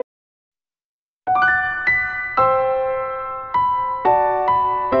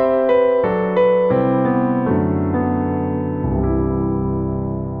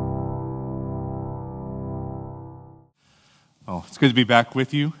good to be back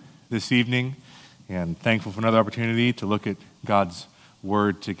with you this evening and thankful for another opportunity to look at God's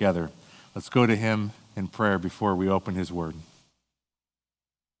Word together. Let's go to Him in prayer before we open His Word.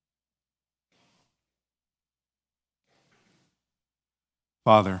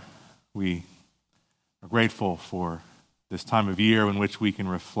 Father, we are grateful for this time of year in which we can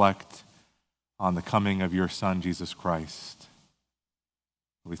reflect on the coming of your Son, Jesus Christ.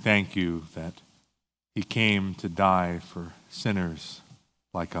 We thank you that He came to die for sinners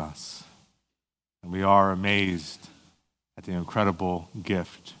like us. And we are amazed at the incredible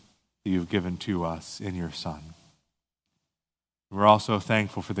gift that you've given to us in your Son. We're also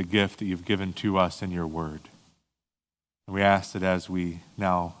thankful for the gift that you've given to us in your Word. And we ask that as we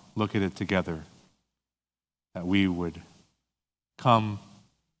now look at it together, that we would come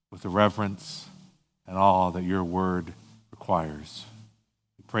with the reverence and awe that your Word requires.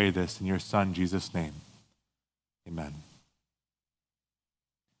 We pray this in your Son, Jesus' name. Amen.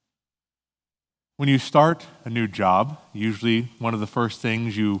 When you start a new job, usually one of the first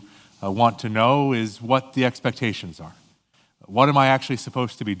things you want to know is what the expectations are. What am I actually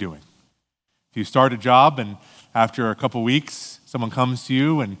supposed to be doing? If you start a job and after a couple weeks, someone comes to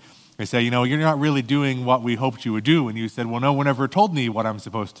you and they say, you're not really doing what we hoped you would do. And you said, well, no one ever told me what I'm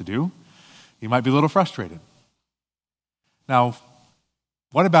supposed to do. You might be a little frustrated. Now,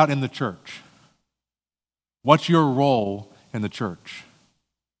 what about in the church? What's your role in the church?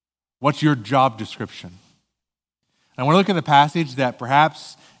 What's your job description? And I want to look at a passage that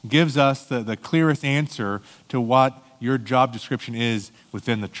perhaps gives us the clearest answer to what your job description is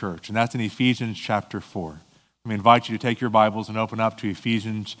within the church. And that's in Ephesians chapter 4. Let me invite you to take your Bibles and open up to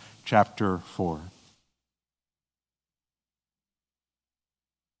Ephesians chapter 4.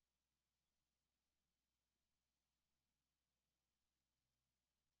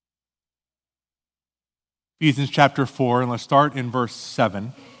 Ephesians chapter 4, and let's start in verse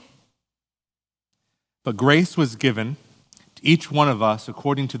 7. But grace was given to each one of us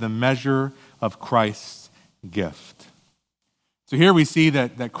according to the measure of Christ's gift. So here we see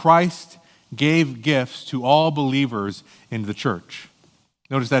that Christ gave gifts to all believers in the church.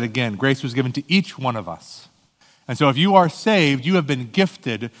 Notice that again, grace was given to each one of us. And so if you are saved, you have been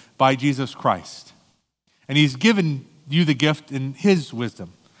gifted by Jesus Christ. And he's given you the gift in his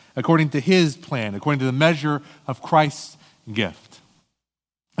wisdom, according to his plan, according to the measure of Christ's gift.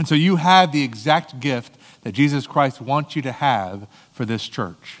 And so you have the exact gift that Jesus Christ wants you to have for this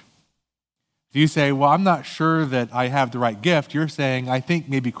church. If you say, well, I'm not sure that I have the right gift, you're saying, I think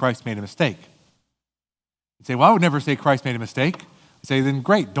maybe Christ made a mistake. You say, well, I would never say Christ made a mistake. I say, then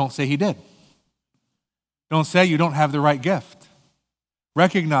great, don't say he did. Don't say you don't have the right gift.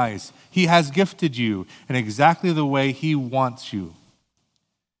 Recognize he has gifted you in exactly the way he wants you.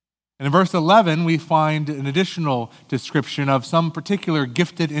 And in verse 11, we find an additional description of some particular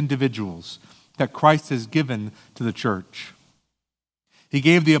gifted individuals that Christ has given to the church. He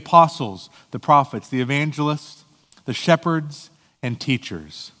gave the apostles, the prophets, the evangelists, the shepherds, and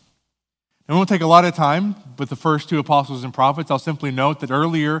teachers. And we won't take a lot of time with the first two apostles and prophets. I'll simply note that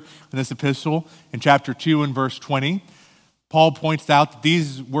earlier in this epistle, in chapter 2 and verse 20, Paul points out that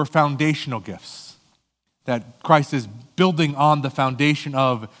these were foundational gifts, that Christ is building on the foundation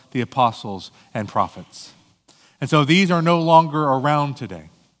of the apostles and prophets. And so these are no longer around today.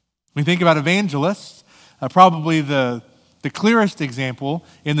 When we think about evangelists, probably the clearest example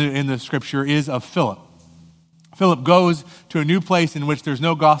in the scripture is of Philip. Philip goes to a new place in which there's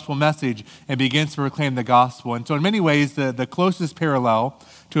no gospel message and begins to proclaim the gospel. And so in many ways, the closest parallel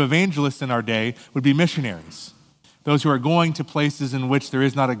to evangelists in our day would be missionaries. Those who are going to places in which there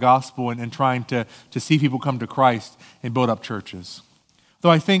is not a gospel and trying to see people come to Christ and build up churches. Though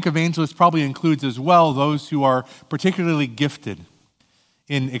I think evangelists probably includes as well those who are particularly gifted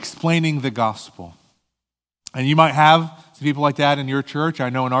in explaining the gospel. And you might have some people like that in your church. I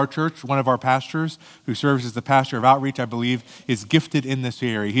know in our church, one of our pastors who serves as the pastor of outreach, I believe, is gifted in this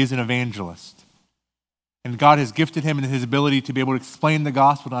area. He is an evangelist. And God has gifted him in his ability to be able to explain the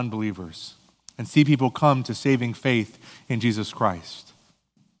gospel to unbelievers and see people come to saving faith in Jesus Christ.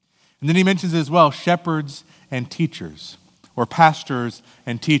 And then he mentions as well shepherds and teachers, or pastors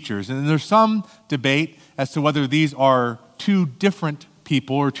and teachers. And there's some debate as to whether these are two different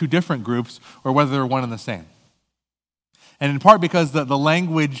people or two different groups, or whether they're one and the same. And in part because the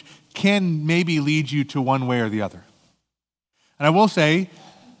language can maybe lead you to one way or the other. And I will say,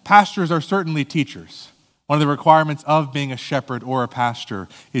 pastors are certainly teachers. One of the requirements of being a shepherd or a pastor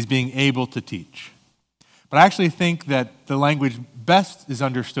is being able to teach. But I actually think that the language best is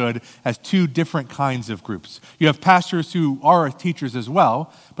understood as two different kinds of groups. You have pastors who are teachers as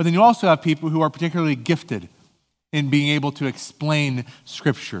well, but then you also have people who are particularly gifted in being able to explain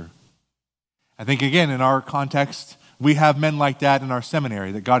Scripture. I think, again, in our context, we have men like that in our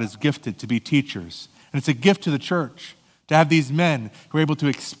seminary that God has gifted to be teachers. And it's a gift to the church to have these men who are able to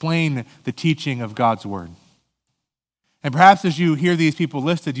explain the teaching of God's Word. And perhaps as you hear these people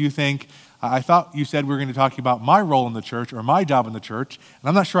listed, you think, I thought you said we were going to talk about my role in the church or my job in the church, and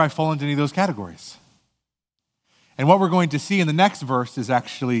I'm not sure I fall into any of those categories. And what we're going to see in the next verse is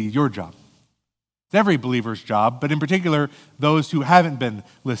actually your job. It's every believer's job, but in particular, those who haven't been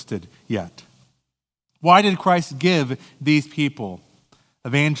listed yet. Why did Christ give these people,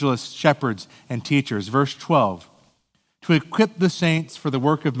 evangelists, shepherds, and teachers? Verse 12, to equip the saints for the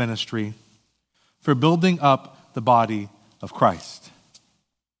work of ministry, for building up the body of Christ.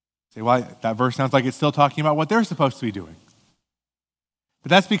 Say, why? That verse sounds like it's still talking about what they're supposed to be doing. But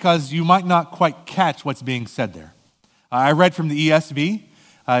that's because you might not quite catch what's being said there. I read from the ESV.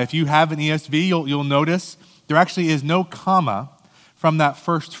 If you have an ESV, you'll notice there actually is no comma from that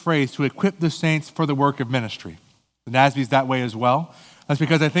first phrase, to equip the saints for the work of ministry. The NASB's that way as well. That's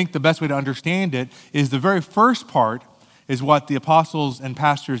because I think the best way to understand it is the very first part is what the apostles and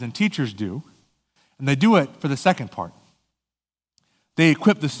pastors and teachers do, and they do it for the second part. They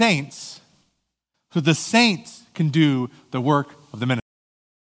equip the saints so the saints can do the work of the ministry.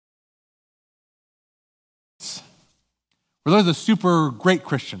 Were those the super great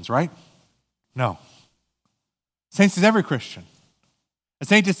Christians, right? No. Saints is every Christian. A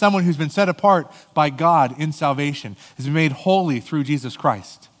saint is someone who's been set apart by God in salvation, has been made holy through Jesus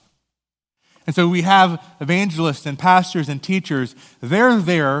Christ. And so we have evangelists and pastors and teachers. They're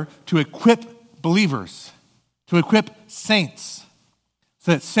there to equip believers, to equip saints,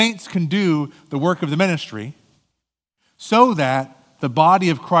 so that saints can do the work of the ministry, so that the body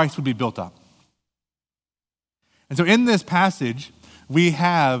of Christ would be built up. And so in this passage, we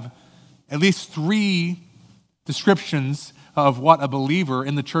have at least 3 descriptions of what a believer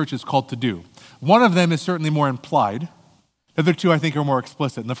in the church is called to do. One of them is certainly more implied. The other 2, I think, are more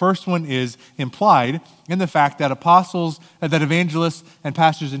explicit. And the first one is implied in the fact that that evangelists and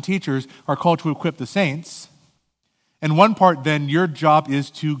pastors and teachers are called to equip the saints. And one part, then, your job is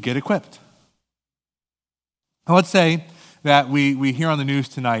to get equipped. Now, let's say that we hear on the news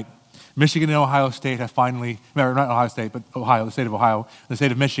tonight, Michigan and Ohio State have finally, not Ohio State, but Ohio, the state of Ohio, the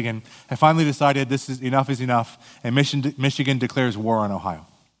state of Michigan, have finally decided this is enough, and Michigan declares war on Ohio.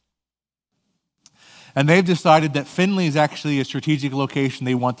 And they've decided that Findlay is actually a strategic location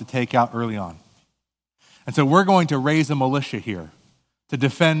they want to take out early on. And so we're going to raise a militia here to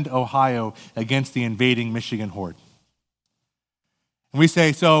defend Ohio against the invading Michigan horde. And we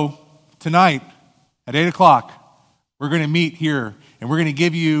say, so tonight at 8 o'clock, we're going to meet here, and we're going to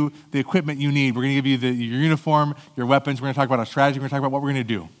give you the equipment you need. We're going to give you your uniform, your weapons. We're going to talk about our strategy. We're going to talk about what we're going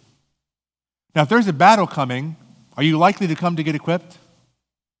to do. Now, if there's a battle coming, are you likely to come to get equipped?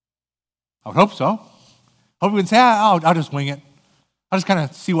 I would hope so. Hope we can say, I'll just wing it. I'll just kind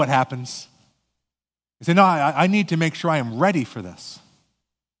of see what happens. You say, no, I need to make sure I am ready for this.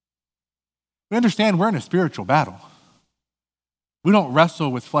 We understand we're in a spiritual battle. We don't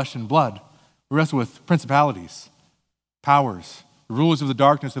wrestle with flesh and blood. We wrestle with principalities, powers, the rulers of the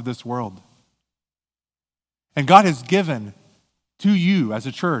darkness of this world. And God has given to you as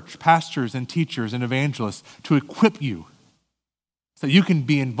a church, pastors and teachers and evangelists, to equip you so that you can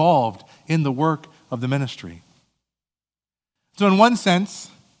be involved in the work of the ministry. So in one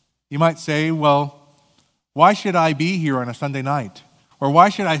sense, you might say, well, why should I be here on a Sunday night? Or why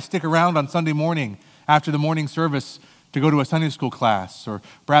should I stick around on Sunday morning after the morning service to go to a Sunday school class, or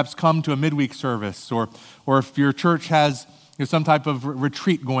perhaps come to a midweek service, or if your church has some type of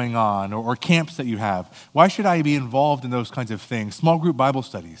retreat going on, or camps that you have. Why should I be involved in those kinds of things? Small group Bible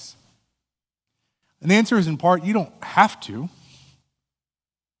studies. And the answer is in part, you don't have to.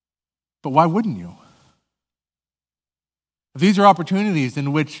 But why wouldn't you? These are opportunities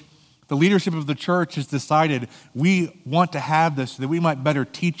in which the leadership of the church has decided we want to have this so that we might better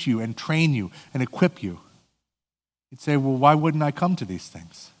teach you and train you and equip you. You'd say, well, why wouldn't I come to these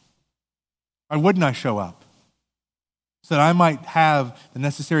things? Why wouldn't I show up? So that I might have the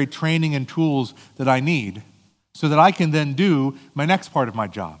necessary training and tools that I need so that I can then do my next part of my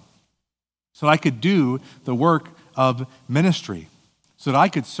job. So that I could do the work of ministry. So that I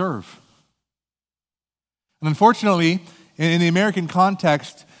could serve. And unfortunately, in the American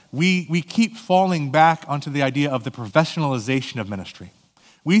context, we keep falling back onto the idea of the professionalization of ministry.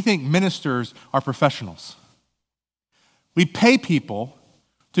 We think ministers are professionals. We pay people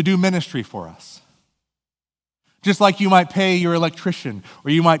to do ministry for us. Just like you might pay your electrician,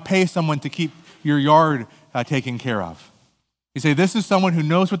 or you might pay someone to keep your yard taken care of. You say, this is someone who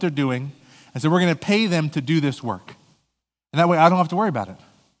knows what they're doing, And so we're going to pay them to do this work. And that way I don't have to worry about it.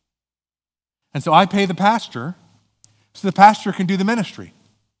 And so I pay the pastor so the pastor can do the ministry.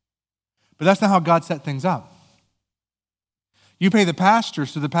 But that's not how God set things up. You pay the pastor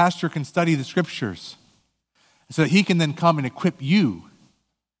so the pastor can study the scriptures, so that he can then come and equip you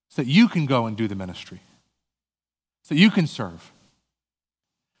so that you can go and do the ministry, so that you can serve,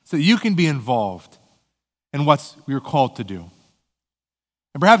 so that you can be involved in what you're called to do.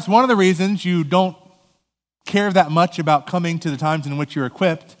 And perhaps one of the reasons you don't care that much about coming to the times in which you're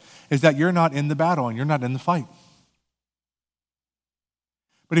equipped is that you're not in the battle and you're not in the fight.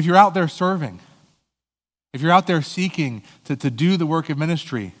 But if you're out there serving, if you're out there seeking to do the work of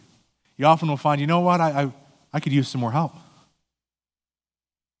ministry, you often will find, you know what, I could use some more help.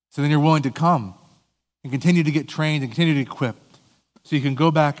 So then you're willing to come and continue to get trained and continue to get equipped so you can go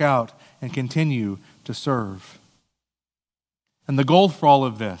back out and continue to serve. And the goal for all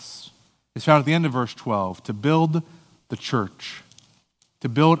of this is found at the end of verse 12, to build the church, to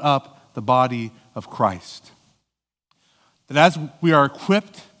build up the body of Christ. That as we are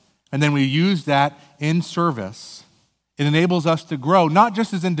equipped and then we use that in service, it enables us to grow, not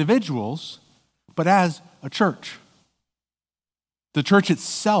just as individuals, but as a church. The church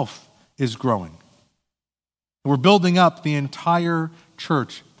itself is growing. We're building up the entire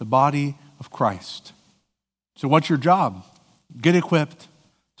church, the body of Christ. So what's your job? Get equipped,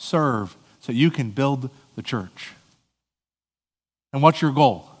 serve, so you can build the church. And what's your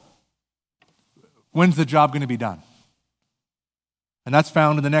goal? When's the job going to be done? And that's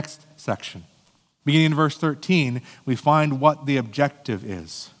found in the next section. Beginning in verse 13, we find what the objective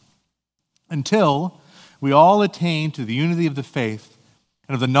is. Until we all attain to the unity of the faith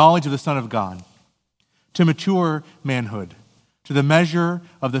and of the knowledge of the Son of God, to mature manhood, to the measure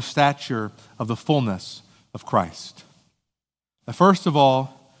of the stature of the fullness of Christ. First of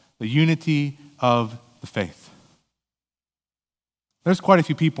all, the unity of the faith. There's quite a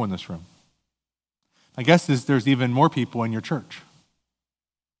few people in this room. I guess there's even more people in your church.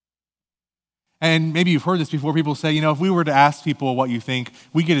 And maybe you've heard this before. People say, if we were to ask people what you think,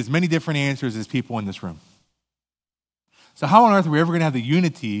 we get as many different answers as people in this room. So how on earth are we ever going to have the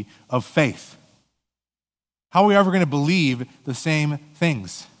unity of faith? How are we ever going to believe the same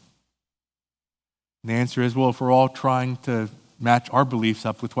things? And the answer is, well, if we're all trying to match our beliefs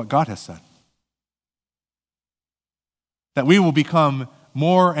up with what God has said. That we will become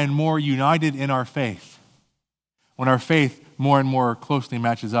more and more united in our faith when our faith more and more closely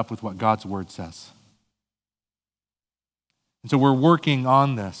matches up with what God's word says. And so we're working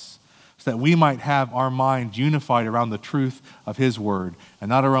on this so that we might have our minds unified around the truth of his word and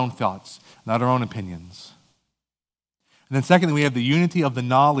not our own thoughts, not our own opinions. And then secondly, we have the unity of the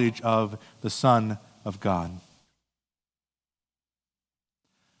knowledge of the Son of God.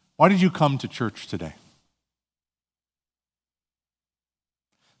 Why did you come to church today?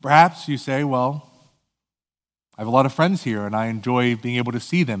 Perhaps you say, well, I have a lot of friends here and I enjoy being able to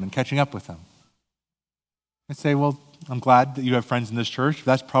see them and catching up with them. I say, well, I'm glad that you have friends in this church. But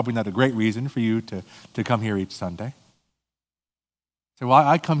that's probably not a great reason for you to come here each Sunday. Say, well,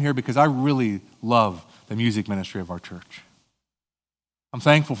 I come here because I really love the music ministry of our church. I'm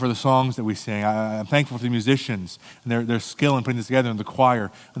thankful for the songs that we sing. I'm thankful for the musicians and their skill in putting this together, and the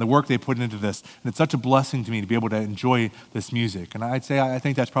choir and the work they put into this. And it's such a blessing to me to be able to enjoy this music. And I'd say I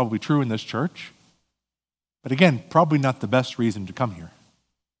think that's probably true in this church. But again, probably not the best reason to come here.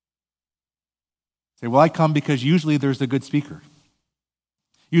 Say, well, I come because usually there's a good speaker.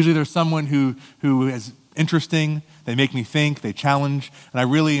 Usually there's someone who is interesting, they make me think, they challenge, and I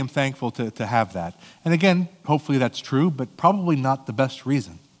really am thankful to have that. And again, hopefully that's true, but probably not the best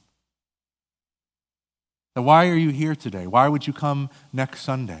reason. So why are you here today? Why would you come next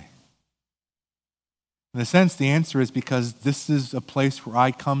Sunday? In a sense, the answer is because this is a place where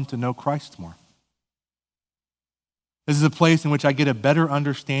I come to know Christ more. This is a place in which I get a better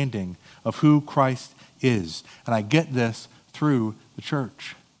understanding of who Christ is, and I get this through the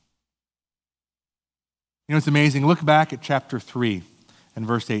church. It's amazing. Look back at chapter 3 and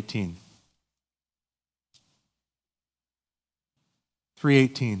verse 18.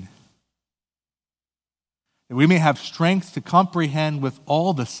 3:18. That we may have strength to comprehend with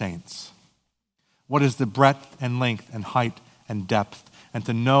all the saints what is the breadth and length and height and depth, and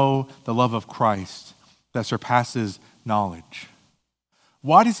to know the love of Christ that surpasses knowledge.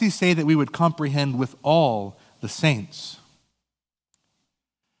 Why does he say that we would comprehend with all the saints?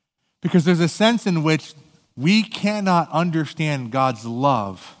 Because there's a sense in which we cannot understand God's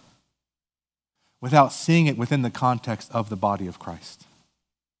love without seeing it within the context of the body of Christ.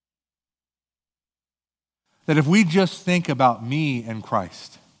 That if we just think about me and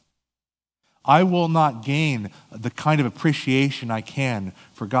Christ, I will not gain the kind of appreciation I can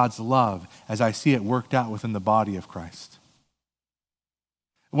for God's love as I see it worked out within the body of Christ.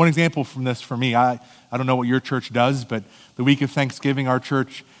 One example from this for me, I don't know what your church does, but the week of Thanksgiving, our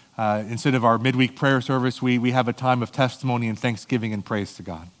church, instead of our midweek prayer service, we have a time of testimony and thanksgiving and praise to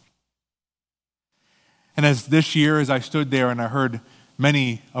God. And as this year, as I stood there and I heard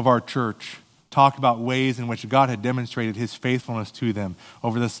many of our church talk about ways in which God had demonstrated his faithfulness to them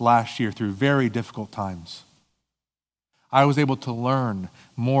over this last year through very difficult times, I was able to learn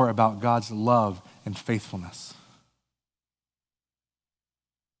more about God's love and faithfulness.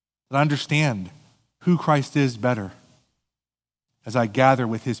 That I understand who Christ is better as I gather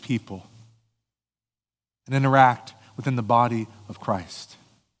with his people and interact within the body of Christ.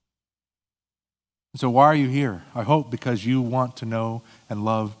 And so why are you here? I hope because you want to know and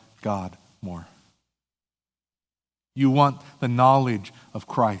love God more. You want the knowledge of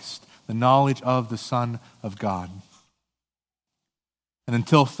Christ, the knowledge of the Son of God. And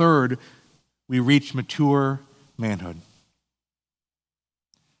until third, we reach mature manhood.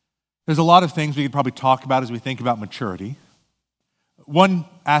 There's a lot of things we could probably talk about as we think about maturity. One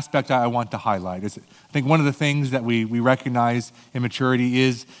aspect I want to highlight is I think one of the things that we recognize in maturity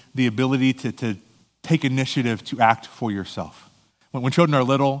is the ability to take initiative to act for yourself. When children are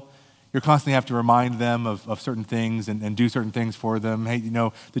little, you constantly have to remind them of certain things and do certain things for them. Hey,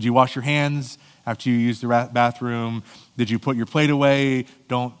 did you wash your hands after you use the bathroom? Did you put your plate away?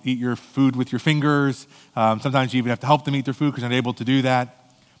 Don't eat your food with your fingers. Sometimes you even have to help them eat their food because they're not able to do that.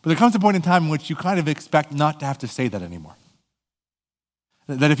 But there comes a point in time in which you kind of expect not to have to say that anymore.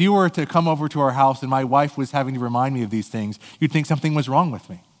 That if you were to come over to our house and my wife was having to remind me of these things, you'd think something was wrong with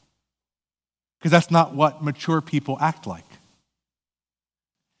me. Because that's not what mature people act like.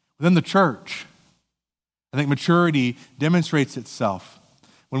 Within the church, I think maturity demonstrates itself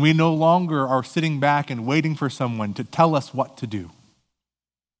when we no longer are sitting back and waiting for someone to tell us what to do.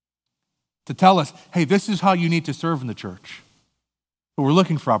 To tell us, hey, this is how you need to serve in the church. But we're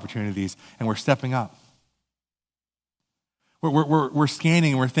looking for opportunities and we're stepping up. We're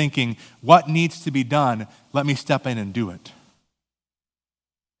scanning and we're thinking, what needs to be done? Let me step in and do it.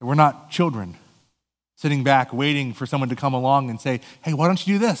 We're not children sitting back waiting for someone to come along and say, hey, why don't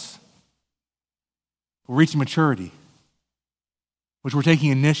you do this? We're reaching maturity, which we're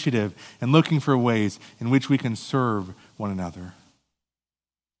taking initiative and looking for ways in which we can serve one another.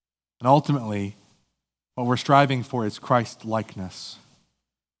 And ultimately, what we're striving for is Christ-likeness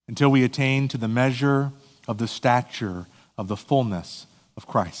until we attain to the measure of the stature of the fullness of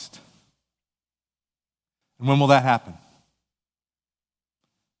Christ. And when will that happen?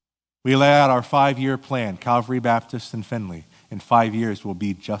 We lay out our 5-year plan, Calvary Baptist and Findlay. In 5 years, we'll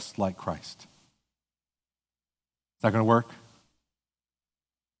be just like Christ. Is that going to work?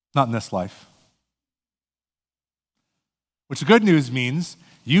 Not in this life. Which the good news means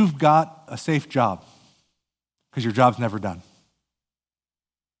you've got a safe job because your job's never done.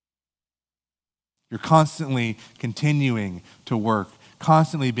 You're constantly continuing to work,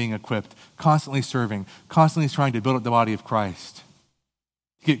 constantly being equipped, constantly serving, constantly trying to build up the body of Christ.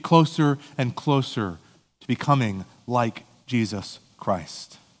 Get closer and closer to becoming like Jesus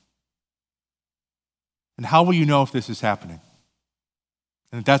Christ. And how will you know if this is happening?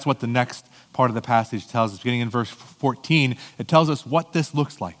 And that's what the next part of the passage tells us. Beginning in verse 14, it tells us what this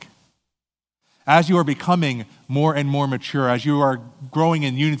looks like. As you are becoming more and more mature, as you are growing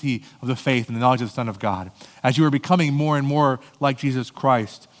in unity of the faith and the knowledge of the Son of God, as you are becoming more and more like Jesus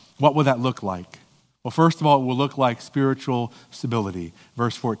Christ, what will that look like? Well, first of all, it will look like spiritual stability.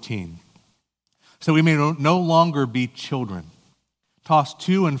 Verse 14. So we may no longer be children, tossed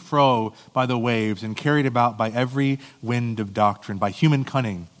to and fro by the waves and carried about by every wind of doctrine, by human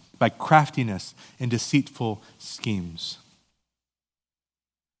cunning, by craftiness and deceitful schemes.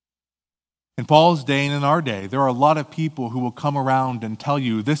 In Paul's day and in our day, there are a lot of people who will come around and tell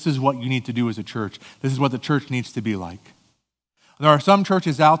you, this is what you need to do as a church. This is what the church needs to be like. There are some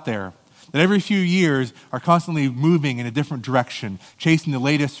churches out there that every few years are constantly moving in a different direction, chasing the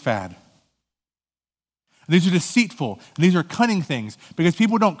latest fad. And these are deceitful, and these are cunning things, because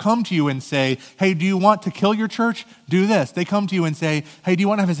people don't come to you and say, hey, do you want to kill your church? Do this. They come to you and say, hey, do you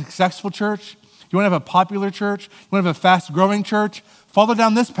want to have a successful church? Do you want to have a popular church? Do you want to have a fast-growing church? Follow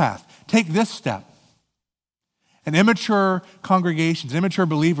down this path. Take this step. And immature congregations, immature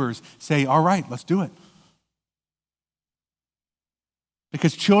believers say, all right, let's do it.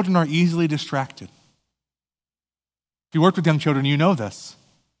 Because children are easily distracted. If you work with young children, you know this.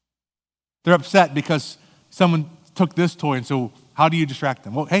 They're upset because someone took this toy, and so how do you distract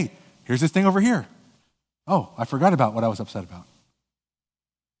them? Well, hey, here's this thing over here. Oh, I forgot about what I was upset about.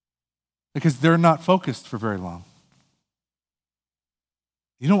 because they're not focused for very long.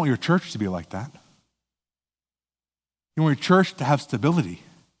 You don't want your church to be like that. You want your church to have stability,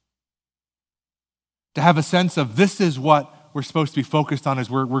 to have a sense of this is what we're supposed to be focused on as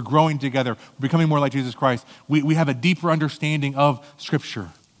we're growing together, we're becoming more like Jesus Christ. We have a deeper understanding of Scripture.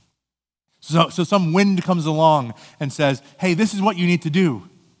 So some wind comes along and says, hey, this is what you need to do.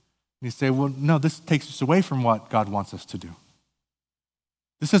 And you say, well, no, this takes us away from what God wants us to do.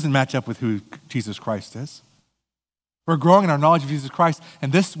 This doesn't match up with who Jesus Christ is. We're growing in our knowledge of Jesus Christ,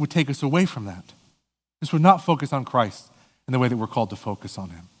 and this would take us away from that. This would not focus on Christ in the way that we're called to focus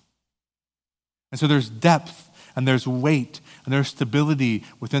on him. And so there's depth, and there's weight, and there's stability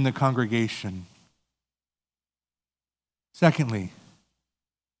within the congregation. Secondly,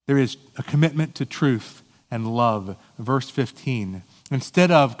 there is a commitment to truth and love. Verse 15. Instead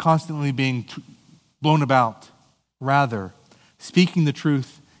of constantly being blown about, rather, speaking the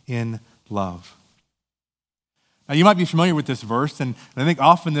truth in love. Now, you might be familiar with this verse, and I think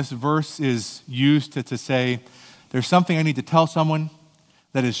often this verse is used to say, there's something I need to tell someone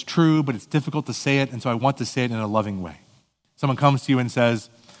that is true, but it's difficult to say it, and so I want to say it in a loving way. Someone comes to you and says,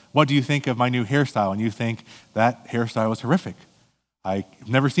 what do you think of my new hairstyle? And you think, that hairstyle is horrific. I've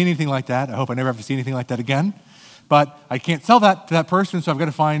never seen anything like that. I hope I never have to see anything like that again. But I can't sell that to that person, so I've got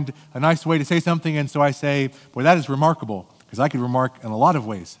to find a nice way to say something, and so I say, boy, that is remarkable, because I could remark in a lot of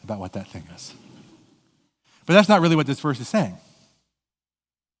ways about what that thing is. But that's not really what this verse is saying.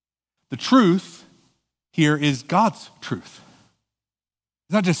 The truth here is God's truth.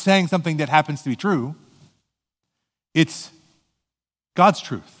 It's not just saying something that happens to be true. It's God's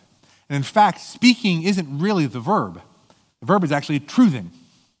truth. And in fact, speaking isn't really the verb. The verb is actually truthing.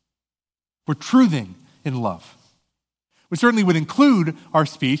 We're truthing in love. Which certainly would include our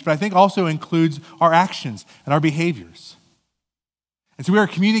speech, but I think also includes our actions and our behaviors. And so we are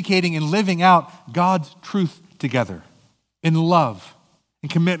communicating and living out God's truth together in love, in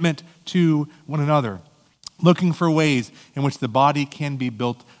commitment to one another, looking for ways in which the body can be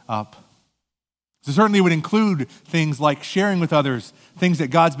built up. So certainly would include things like sharing with others things that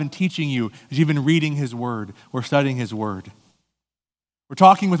God's been teaching you as you've been reading his word or studying his word. We're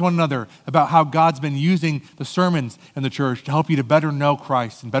talking with one another about how God's been using the sermons in the church to help you to better know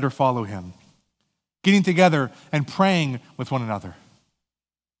Christ and better follow him. Getting together and praying with one another.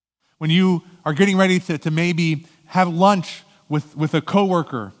 When you are getting ready to maybe have lunch with a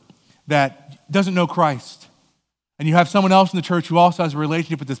coworker that doesn't know Christ, and you have someone else in the church who also has a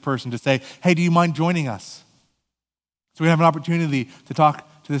relationship with this person to say, hey, do you mind joining us? So we have an opportunity to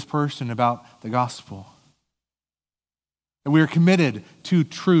talk to this person about the gospel. That we are committed to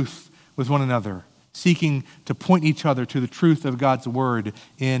truth with one another, seeking to point each other to the truth of God's word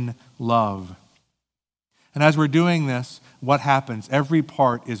in love. And as we're doing this, what happens? Every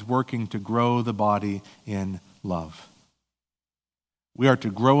part is working to grow the body in love. We are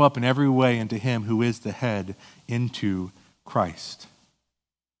to grow up in every way into him who is the head, into Christ.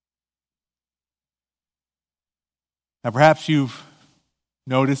 Now perhaps you've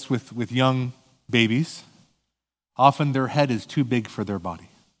noticed with young babies, often their head is too big for their body.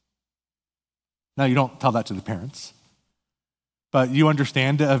 Now you don't tell that to the parents, but you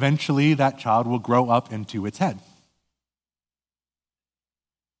understand that eventually that child will grow up into its head.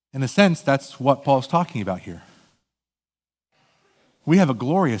 In a sense, that's what Paul's talking about here. We have a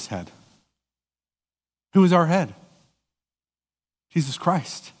glorious head. Who is our head? Jesus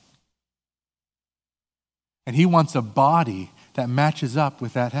Christ. And he wants a body that matches up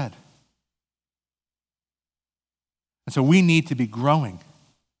with that head. And so we need to be growing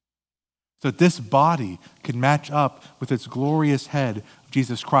so that this body can match up with its glorious head of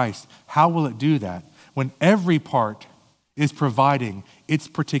Jesus Christ. How will it do that? When every part is providing its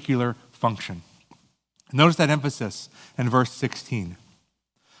particular function. Notice that emphasis in verse 16.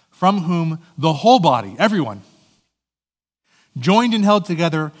 From whom the whole body, everyone, joined and held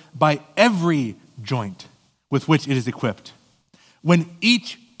together by every joint with which it is equipped, when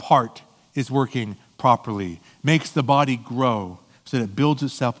each part is working properly, makes the body grow so that it builds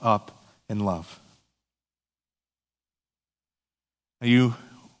itself up in love. Now you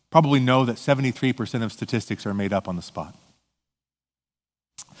probably know that 73% of statistics are made up on the spot.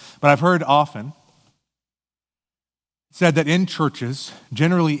 But I've heard often said that in churches,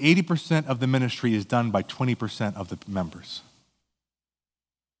 generally 80% of the ministry is done by 20% of the members.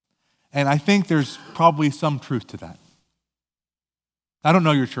 And I think there's probably some truth to that. I don't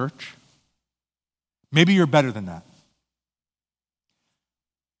know your church. Maybe you're better than that.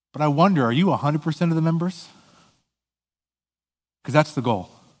 But I wonder, are you 100% of the members? Because that's the goal.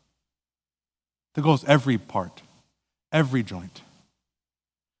 The goal is every part, every joint.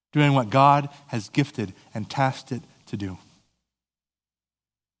 doing what God has gifted and tasked it to do.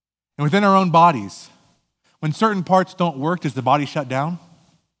 And within our own bodies, when certain parts don't work, does the body shut down?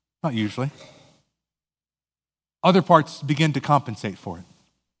 Not usually. Other parts begin to compensate for it.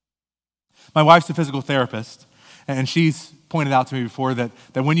 My wife's a physical therapist, and she's pointed out to me before that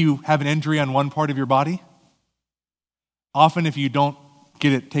when you have an injury on one part of your body, often if you don't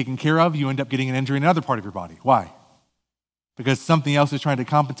get it taken care of, you end up getting an injury in another part of your body. Why? Because something else is trying to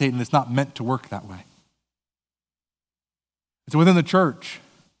compensate and it's not meant to work that way. So within the church,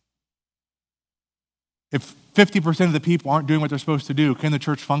 if 50% of the people aren't doing what they're supposed to do, can the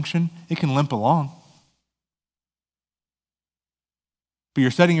church function? It can limp along. But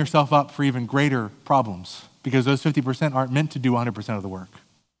you're setting yourself up for even greater problems because those 50% aren't meant to do 100% of the work.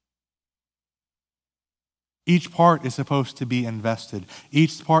 Each part is supposed to be invested.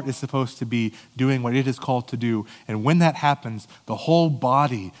 Each part is supposed to be doing what it is called to do. And when that happens, the whole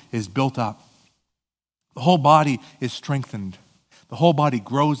body is built up. The whole body is strengthened. The whole body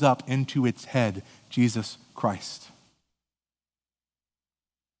grows up into its head, Jesus Christ.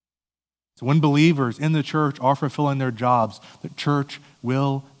 So when believers in the church are fulfilling their jobs, the church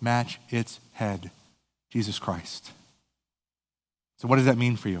will match its head, Jesus Christ. So what does that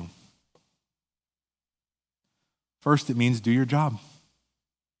mean for you? First, it means do your job.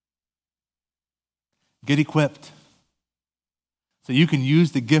 Get equipped so you can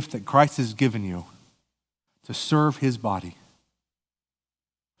use the gift that Christ has given you to serve his body.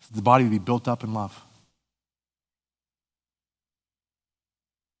 So the body will be built up in love.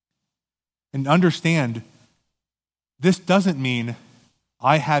 And understand, this doesn't mean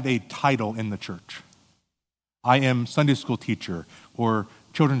I have a title in the church. I am Sunday school teacher or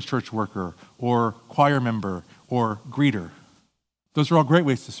children's church worker or choir member or greeter. Those are all great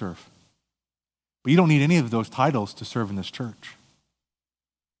ways to serve. But you don't need any of those titles to serve in this church.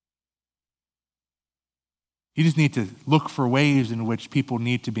 You just need to look for ways in which people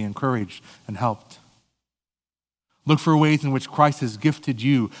need to be encouraged and helped. Look for ways in which Christ has gifted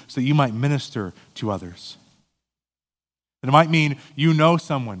you so that you might minister to others. And it might mean you know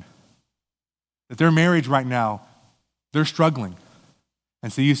someone, that their marriage right now, they're struggling.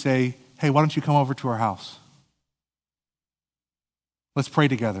 And so you say, hey, why don't you come over to our house? Let's pray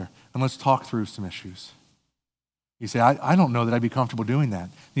together and let's talk through some issues. You say, I don't know that I'd be comfortable doing that.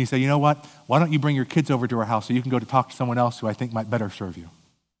 And you say, you know what? Why don't you bring your kids over to our house so you can go to talk to someone else who I think might better serve you?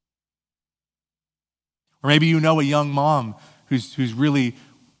 Or maybe you know a young mom who's really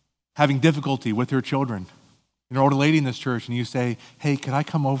having difficulty with her children. You're an older lady in this church and you say, hey, can I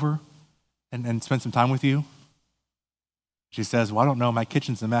come over and spend some time with you? She says, well, I don't know, my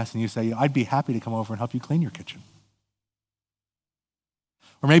kitchen's a mess. And you say, I'd be happy to come over and help you clean your kitchen.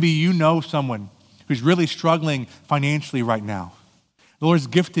 Or maybe you know someone who's really struggling financially right now. The Lord's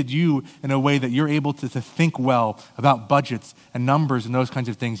gifted you in a way that you're able to think well about budgets and numbers and those kinds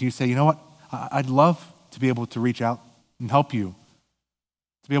of things. You say, you know what, I'd love to be able to reach out and help you,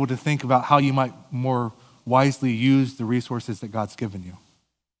 to be able to think about how you might more wisely use the resources that God's given you.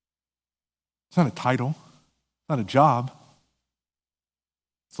 It's not a title, not a job.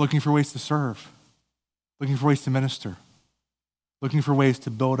 It's looking for ways to serve, looking for ways to minister, looking for ways to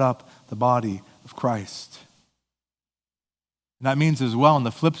build up the body of Christ. And that means as well, on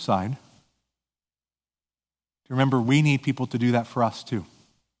the flip side, to remember we need people to do that for us too.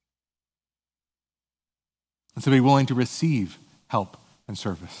 And so be willing to receive help and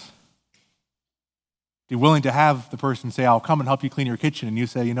service. Be willing to have the person say, I'll come and help you clean your kitchen. And you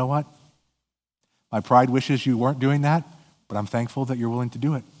say, you know what? My pride wishes you weren't doing that, but I'm thankful that you're willing to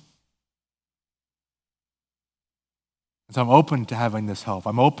do it. And so I'm open to having this help.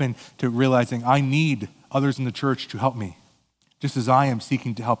 I'm open to realizing I need others in the church to help me, just as I am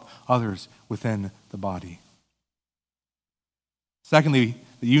seeking to help others within the body. Secondly,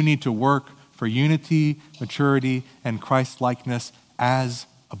 that you need to work for unity, maturity, and Christ-likeness as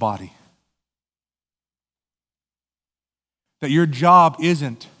a body. That your job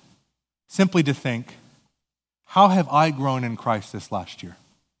isn't simply to think, how have I grown in Christ this last year?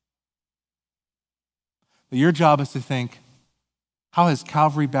 That your job is to think, how has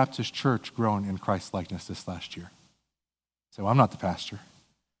Calvary Baptist Church grown in Christ-likeness this last year? So I'm not the pastor.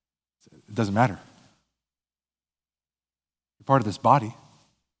 It doesn't matter. You're part of this body.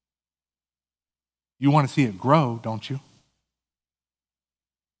 You want to see it grow, don't you?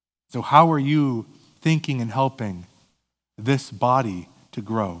 So how are you thinking and helping this body to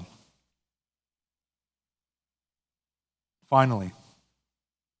grow? Finally,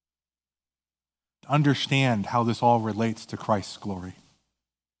 to understand how this all relates to Christ's glory.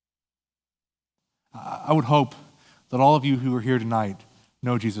 I would hope that all of you who are here tonight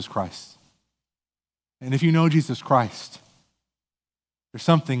know Jesus Christ. And if you know Jesus Christ, there's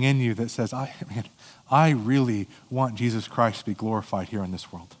something in you that says, I really want Jesus Christ to be glorified here in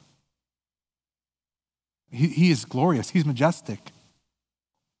this world. He is glorious. He's majestic.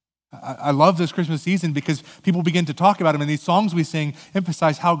 I love this Christmas season because people begin to talk about him, and these songs we sing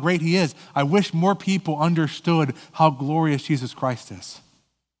emphasize how great he is. I wish more people understood how glorious Jesus Christ is.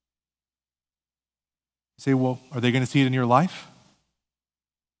 You say, well, are they going to see it in your life?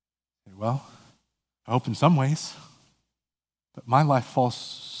 Well, I hope in some ways. But my life falls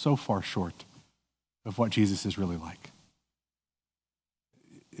so far short of what Jesus is really like.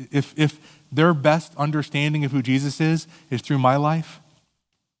 If their best understanding of who Jesus is through my life,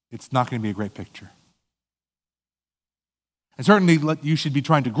 it's not going to be a great picture. And certainly you should be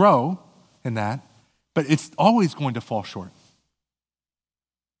trying to grow in that, but it's always going to fall short.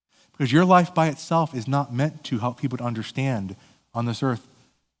 Because your life by itself is not meant to help people to understand on this earth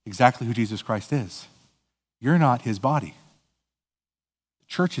exactly who Jesus Christ is. You're not his body. The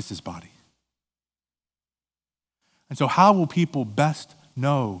church is his body. And so how will people best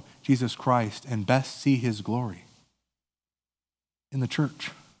know Jesus Christ and best see his glory? In the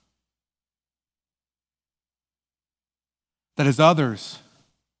church. That as others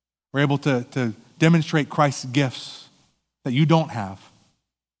are able to demonstrate Christ's gifts that you don't have,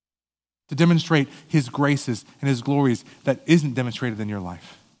 to demonstrate his graces and his glories that isn't demonstrated in your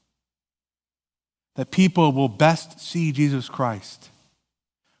life. That people will best see Jesus Christ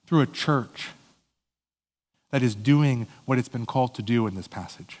through a church that is doing what it's been called to do in this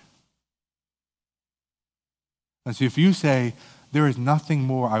passage. And so if you say, there is nothing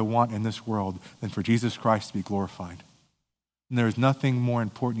more I want in this world than for Jesus Christ to be glorified, and there is nothing more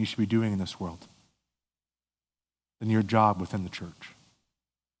important you should be doing in this world than your job within the church,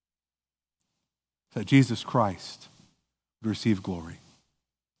 that Jesus Christ would receive glory.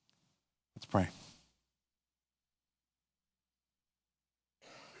 Let's pray.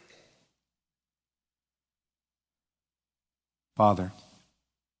 Father,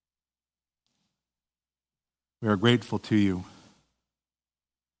 we are grateful to you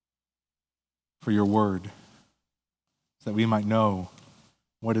for your word, so that we might know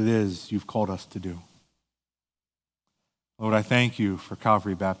what it is you've called us to do. Lord, I thank you for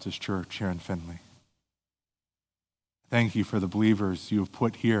Calvary Baptist Church here in Findlay. Thank you for the believers you have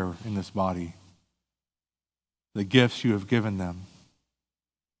put here in this body, the gifts you have given them.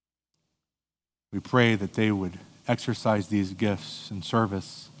 We pray that they would exercise these gifts in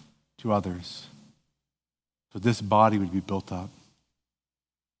service to others, so this body would be built up,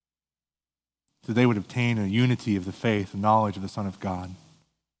 so they would obtain a unity of the faith and knowledge of the Son of God,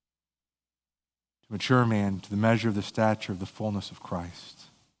 to mature man to the measure of the stature of the fullness of Christ.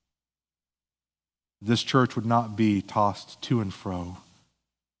 This church would not be tossed to and fro,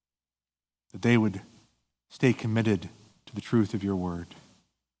 that they would stay committed to the truth of your word,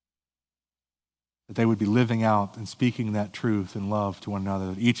 that they would be living out and speaking that truth in love to one another,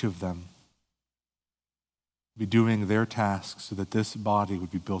 that each of them would be doing their tasks so that this body would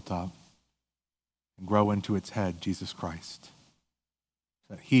be built up and grow into its head, Jesus Christ,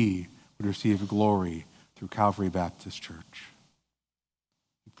 that he would receive glory through Calvary Baptist Church.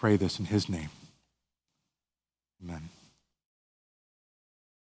 We pray this in his name.